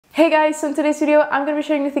Hey guys, so in today's video, I'm going to be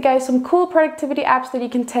sharing with you guys some cool productivity apps that you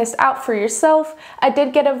can test out for yourself. I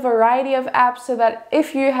did get a variety of apps so that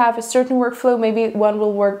if you have a certain workflow, maybe one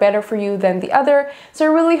will work better for you than the other. So I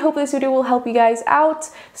really hope this video will help you guys out.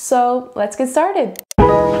 So let's get started.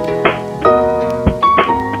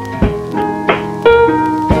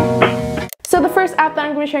 So the first app that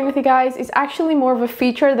I'm going to be sharing with you guys is actually more of a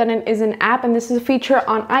feature than it is an app, and this is a feature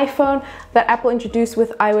on iPhone that Apple introduced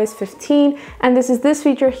with iOS 15, and this is this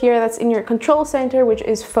feature here that's in your control center, which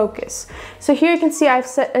is focus. So here you can see I've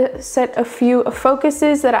set a few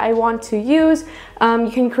focuses that I want to use.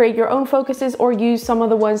 You can create your own focuses or use some of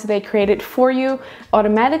the ones they created for you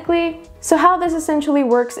automatically. So how this essentially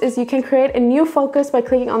works is you can create a new focus by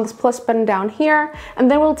clicking on this plus button down here,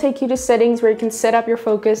 and then we'll take you to settings where you can set up your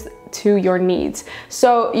focus to your needs.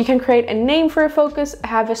 So you can create a name for a focus,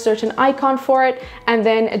 have a certain icon for it, and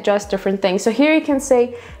then adjust different things. So here you can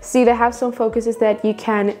see they have some focuses that you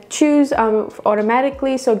can choose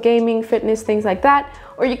automatically, so gaming, fitness, things like that.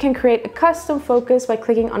 Or you can create a custom focus by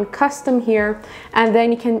clicking on custom here, and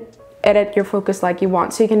then you can edit your focus like you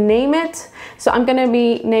want. So you can name it. So I'm gonna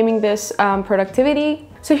be naming this productivity.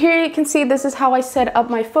 So here you can see this is how I set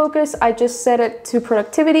up my focus. I just set it to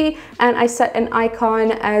productivity and I set an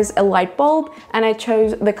icon as a light bulb and I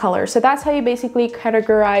chose the color. So that's how you basically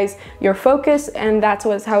categorize your focus, and that's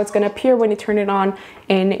how it's going to appear when you turn it on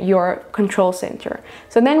in your control center.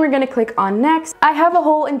 So then we're going to click on next. I have a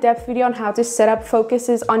whole in-depth video on how to set up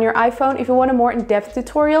focuses on your iPhone. If you want a more in-depth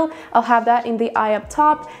tutorial, I'll have that in the eye up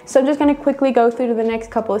top. So I'm just going to quickly go through the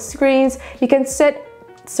next couple of screens. You can set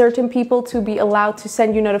certain people to be allowed to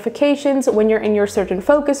send you notifications when you're in your certain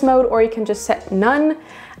focus mode, or you can just set none.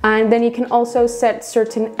 And then you can also set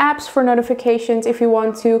certain apps for notifications if you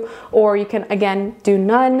want to, or you can again do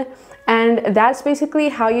none. And that's basically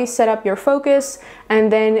how you set up your focus,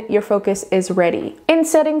 and then your focus is ready. In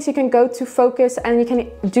settings, you can go to focus and you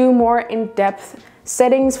can do more in-depth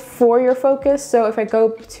settings for your focus. So if I go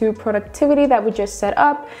to productivity that we just set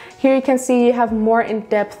up, here you can see you have more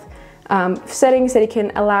in-depth settings that you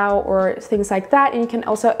can allow or things like that, and you can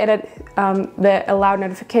also edit the allow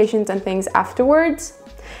notifications and things afterwards.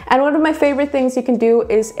 And one of my favorite things you can do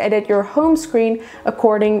is edit your home screen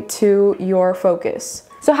according to your focus.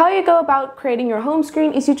 So how you go about creating your home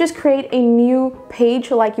screen is you just create a new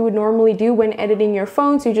page like you would normally do when editing your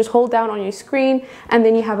phone. So you just hold down on your screen and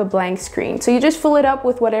then you have a blank screen. So you just fill it up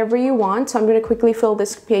with whatever you want. So I'm going to quickly fill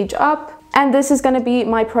this page up. And this is going to be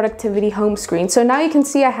my productivity home screen. So now you can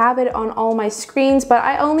see I have it on all my screens, but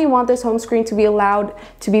I only want this home screen to be allowed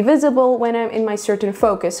to be visible when I'm in my certain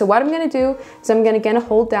focus. So what I'm going to do is I'm going to again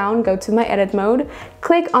hold down, go to my edit mode,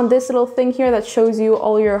 click on this little thing here that shows you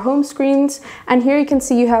all your home screens. And here you can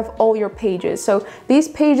see you have all your pages. So these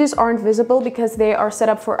pages aren't visible because they are set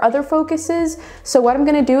up for other focuses. So what I'm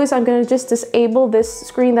going to do is I'm going to just disable this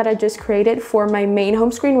screen that I just created for my main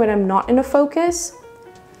home screen when I'm not in a focus.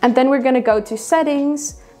 And then we're going to go to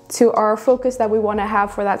settings, to our focus that we want to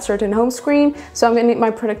have for that certain home screen. So I'm going to need my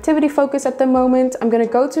productivity focus at the moment. I'm going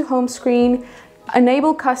to go to home screen,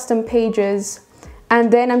 enable custom pages,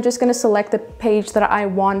 and then I'm just going to select the page that I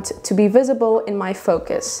want to be visible in my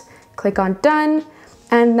focus. Click on done.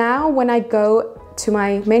 And now when I go to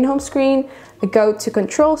my main home screen, I go to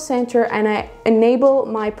control center and I enable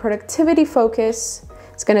my productivity focus.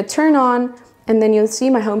 It's going to turn on. And then you'll see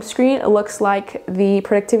my home screen, it looks like the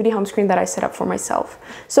productivity home screen that I set up for myself.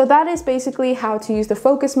 So that is basically how to use the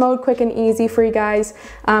focus mode, quick and easy for you guys.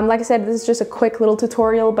 Like I said, this is just a quick little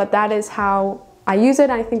tutorial, but that is how I use it.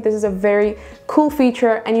 I think this is a very cool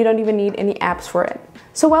feature and you don't even need any apps for it.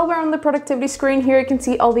 So while we're on the productivity screen here, you can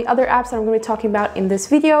see all the other apps that I'm going to be talking about in this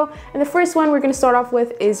video. And the first one we're going to start off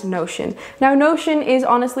with is Notion. Now, Notion is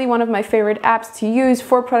honestly one of my favorite apps to use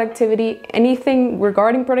for productivity. Anything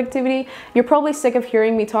regarding productivity, you're probably sick of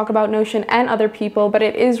hearing me talk about Notion and other people, but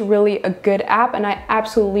it is really a good app and I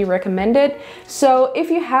absolutely recommend it. So if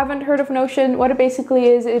you haven't heard of Notion, what it basically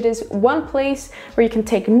is, it is one place where you can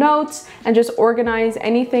take notes and just organize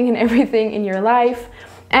anything and everything in your life.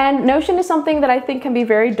 And Notion is something that I think can be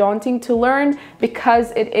very daunting to learn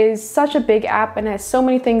because it is such a big app and has so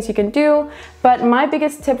many things you can do. But my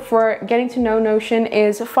biggest tip for getting to know Notion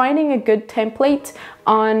is finding a good template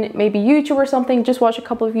on maybe YouTube or something. Just watch a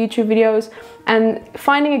couple of YouTube videos and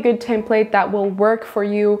finding a good template that will work for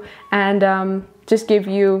you and just give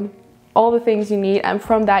you all the things you need, and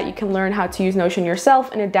from that you can learn how to use Notion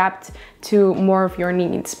yourself and adapt to more of your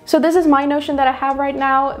needs. So this is my Notion that I have right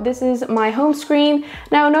now. This is my home screen.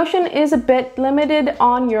 Now Notion is a bit limited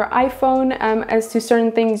on your iPhone as to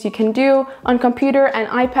certain things you can do. On computer and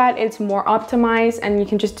iPad it's more optimized and you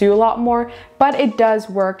can just do a lot more, but it does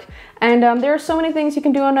work. And there are so many things you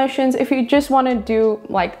can do on Notion. If you just want to do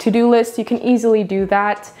like to-do lists, you can easily do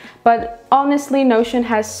that. But honestly, Notion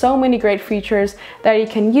has so many great features that you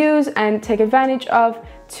can use and take advantage of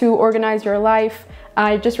to organize your life.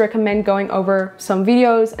 I just recommend going over some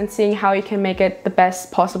videos and seeing how you can make it the best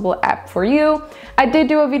possible app for you. I did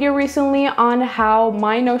do a video recently on how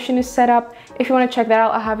my Notion is set up. If you want to check that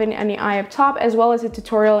out, I'll have it in the eye up top, as well as a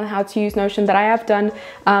tutorial on how to use Notion that I have done.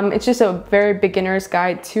 It's just a very beginner's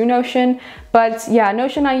guide to Notion. But yeah,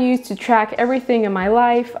 Notion I use to track everything in my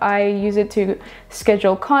life. I use it to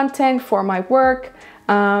schedule content for my work.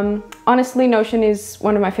 Honestly, Notion is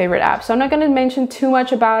one of my favorite apps, so I'm not going to mention too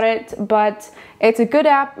much about it, but it's a good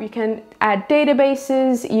app. You can add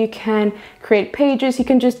databases, you can create pages, you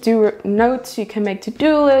can just do notes, you can make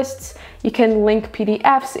to-do lists, you can link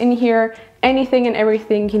PDFs in here. Anything and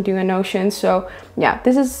everything you can do in Notion. So yeah,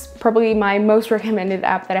 this is probably my most recommended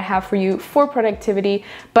app that I have for you for productivity,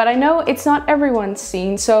 but I know it's not everyone's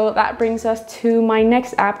scene. So that brings us to my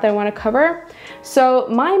next app that I want to cover. So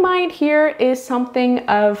my mind here is something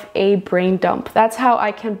of a brain dump. That's how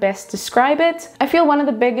I can best describe it. I feel one of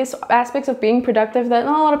the biggest aspects of being productive that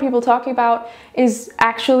not a lot of people talk about is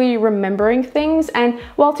actually remembering things. And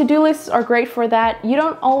while to-do lists are great for that, you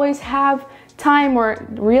don't always have time or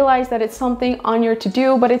realize that it's something on your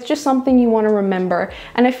to-do, but it's just something you want to remember.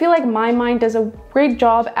 And I feel like my mind does a great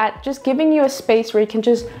job at just giving you a space where you can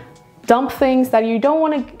just dump things that you don't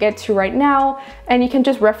want to get to right now, and you can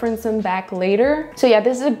just reference them back later. So yeah,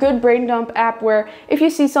 this is a good brain dump app where if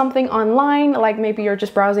you see something online, like maybe you're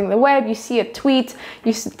just browsing the web, you see a tweet,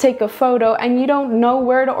 you take a photo, and you don't know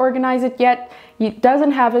where to organize it yet, it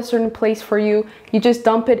doesn't have a certain place for you, you just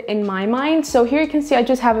dump it in my mind. So here you can see I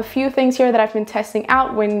just have a few things here that I've been testing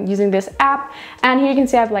out when using this app. And here you can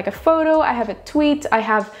see I have like a photo, I have a tweet, I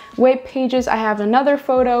have web pages, I have another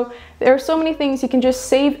photo. There are so many things you can just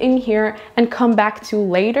save in here and come back to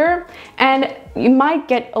later. And you might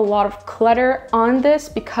get a lot of clutter on this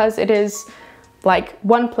because it is like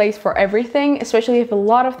one place for everything, especially if a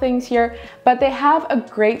lot of things here, but they have a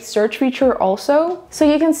great search feature also. So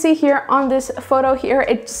you can see here on this photo here,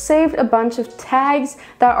 it saved a bunch of tags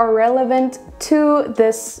that are relevant to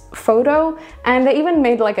this photo, and they even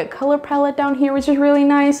made like a color palette down here, which is really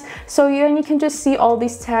nice. So then you can just see all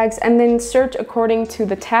these tags and then search according to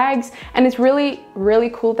the tags, and it's really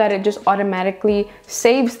cool that it just automatically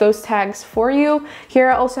saves those tags for you. Here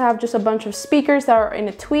I also have just a bunch of speakers that are in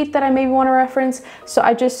a tweet that I maybe want to reference. So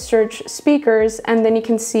I just search speakers, and then you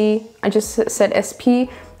can see I just said SP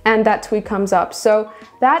and that tweet comes up. So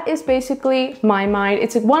that is basically my mind.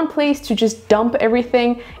 It's one place to just dump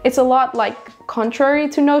everything. It's a lot like contrary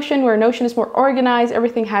to Notion, where Notion is more organized,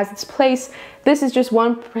 everything has its place. This is just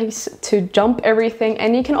one place to dump everything,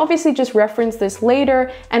 and you can obviously just reference this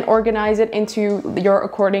later and organize it into your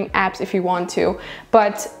according apps if you want to.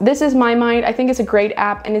 But this is my mind. I think it's a great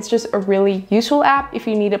app, and it's just a really useful app if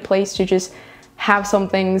you need a place to just have some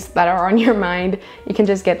things that are on your mind. You can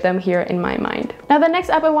just get them here in my mind. Now the next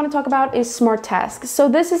app I want to talk about is Smart Tasks. So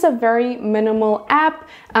this is a very minimal app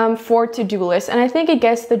for to-do lists, and I think it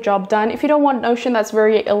gets the job done. If you don't want Notion that's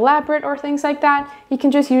very elaborate or things like that, you can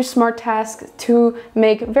just use Smart Tasks to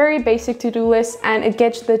make very basic to-do lists, and it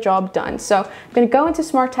gets the job done. So I'm going to go into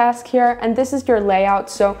Smart Task here, and this is your layout.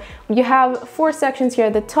 So you have 4 sections here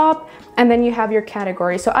at the top, and then you have your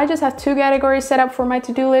categories. So I just have 2 categories set up for my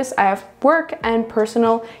to-do list. I have work and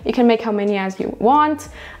personal. You can make how many as you want.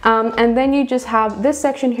 And then you just have this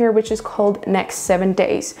section here, which is called next 7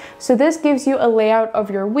 days. So this gives you a layout of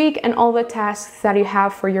your week and all the tasks that you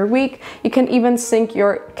have for your week. You can even sync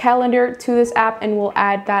your calendar to this app, and we'll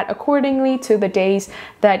add that accordingly to the days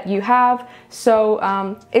that you have. So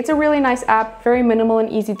it's a really nice app, very minimal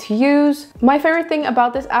and easy to use. My favorite thing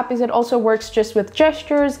about this app is it also works just with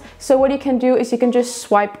gestures. So what you can do is you can just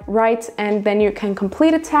swipe right and then you can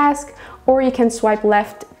complete a task, or you can swipe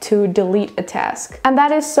left to delete a task. And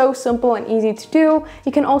that is so simple and easy to do.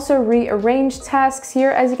 You can also rearrange tasks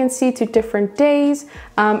here, as you can see, to different days.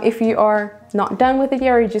 If you are not done with it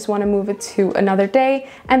yet, or you just want to move it to another day.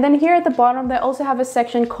 And then here at the bottom, they also have a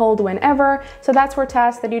section called whenever. So that's for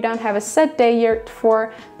tasks that you don't have a set day yet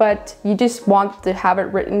for, but you just want to have it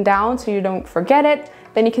written down so you don't forget it.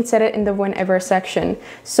 Then you can set it in the whenever section.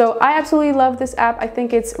 So I absolutely love this app. I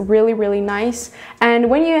think it's really nice. And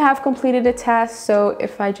when you have completed a task, so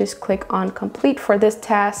if I just click on complete for this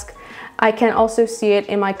task, I can also see it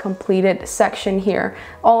in my completed section here.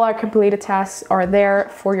 All our completed tasks are there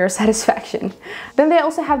for your satisfaction. Then they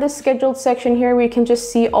also have this scheduled section here where you can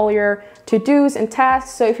just see all your to-dos and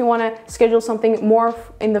tasks. So if you want to schedule something more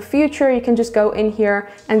in the future, you can just go in here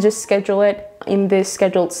and just schedule it in this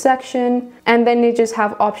scheduled section. And then you just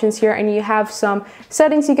have options here, and you have some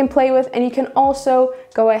settings you can play with, and you can also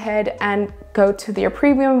go ahead and go to their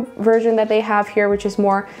premium version that they have here, which is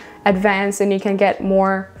more advanced, and you can get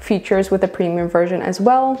more features with the premium version as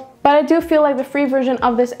well. But I do feel like the free version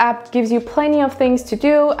of this app gives you plenty of things to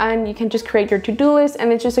do, and you can just create your to-do list,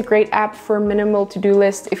 and it's just a great app for minimal to-do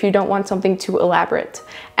list if you don't want something too elaborate.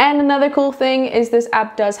 And another cool thing is this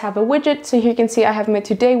app does have a widget. So here you can see I have my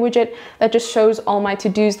today widget that just shows all my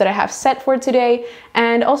to-dos that I have set for today.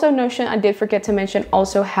 And also Notion, I did forget to mention,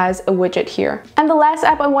 also has a widget here. And the last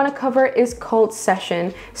app I want to cover is called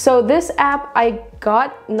Session. So this app I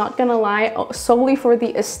got, not gonna lie, solely for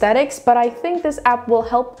the aesthetics, but I think this app will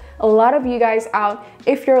help a lot of you guys out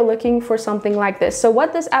if you're looking for something like this. So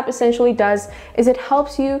what this app essentially does is it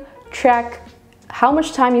helps you track how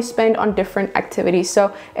much time you spend on different activities.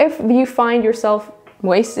 So if you find yourself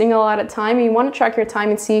wasting a lot of time and you want to track your time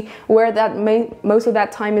and see where that most of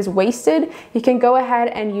that time is wasted, you can go ahead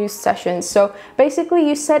and use Sessions. So basically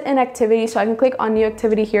you set an activity. So I can click on new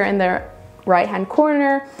activity here in the right hand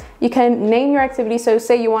corner. You can name your activity. So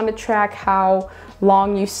say you want to track how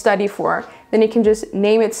long you study for, then you can just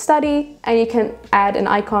name it study, and you can add an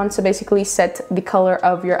icon. So basically set the color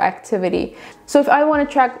of your activity. So if I want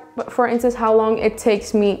to track, for instance, how long it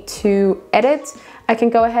takes me to edit, I can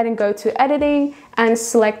go ahead and go to editing and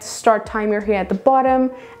select start timer here at the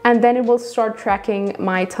bottom, and then it will start tracking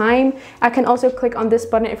my time. I can also click on this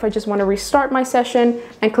button if I just want to restart my session,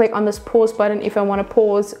 and click on this pause button if I want to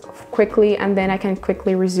pause quickly, and then I can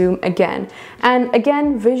quickly resume again. And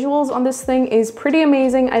again, visuals on this thing is pretty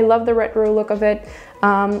amazing. I love the retro look of it.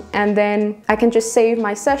 And then I can just save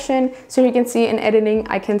my session. So you can see in editing,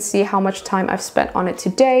 I can see how much time I've spent on it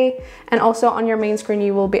today. And also on your main screen,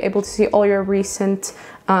 you will be able to see all your recent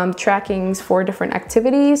trackings for different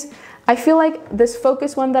activities. I feel like this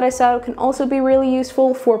focus one that I set up can also be really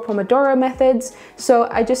useful for Pomodoro methods. So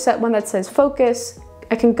I just set one that says focus.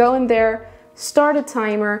 I can go in there, start a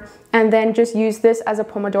timer, and then just use this as a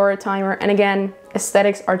Pomodoro timer. And again,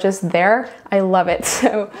 aesthetics are just there. I love it.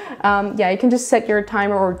 So yeah, you can just set your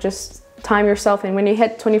timer or just time yourself. And when you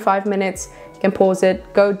hit 25 minutes, you can pause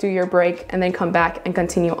it, go do your break, and then come back and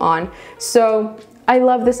continue on. So I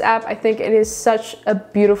love this app. I think it is such a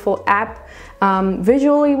beautiful app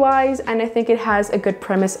visually wise, and I think it has a good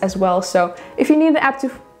premise as well. So if you need the app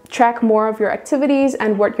to track more of your activities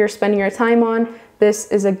and what you're spending your time on,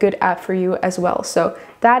 this is a good app for you as well. So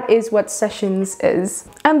that is what Sessions is.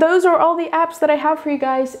 And those are all the apps that I have for you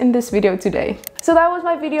guys in this video today. So that was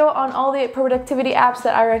my video on all the productivity apps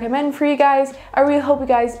that I recommend for you guys. I really hope you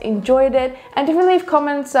guys enjoyed it, and definitely leave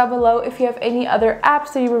comments down below if you have any other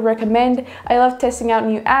apps that you would recommend. I love testing out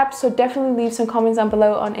new apps, so definitely leave some comments down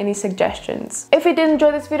below on any suggestions. If you did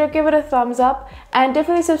enjoy this video, give it a thumbs up, and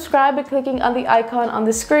definitely subscribe by clicking on the icon on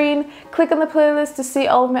the screen. Click on the playlist to see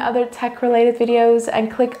all of my other tech related videos,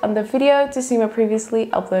 and click on the video to see my previously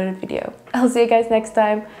uploaded video. I'll see you guys next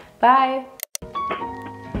time. Bye!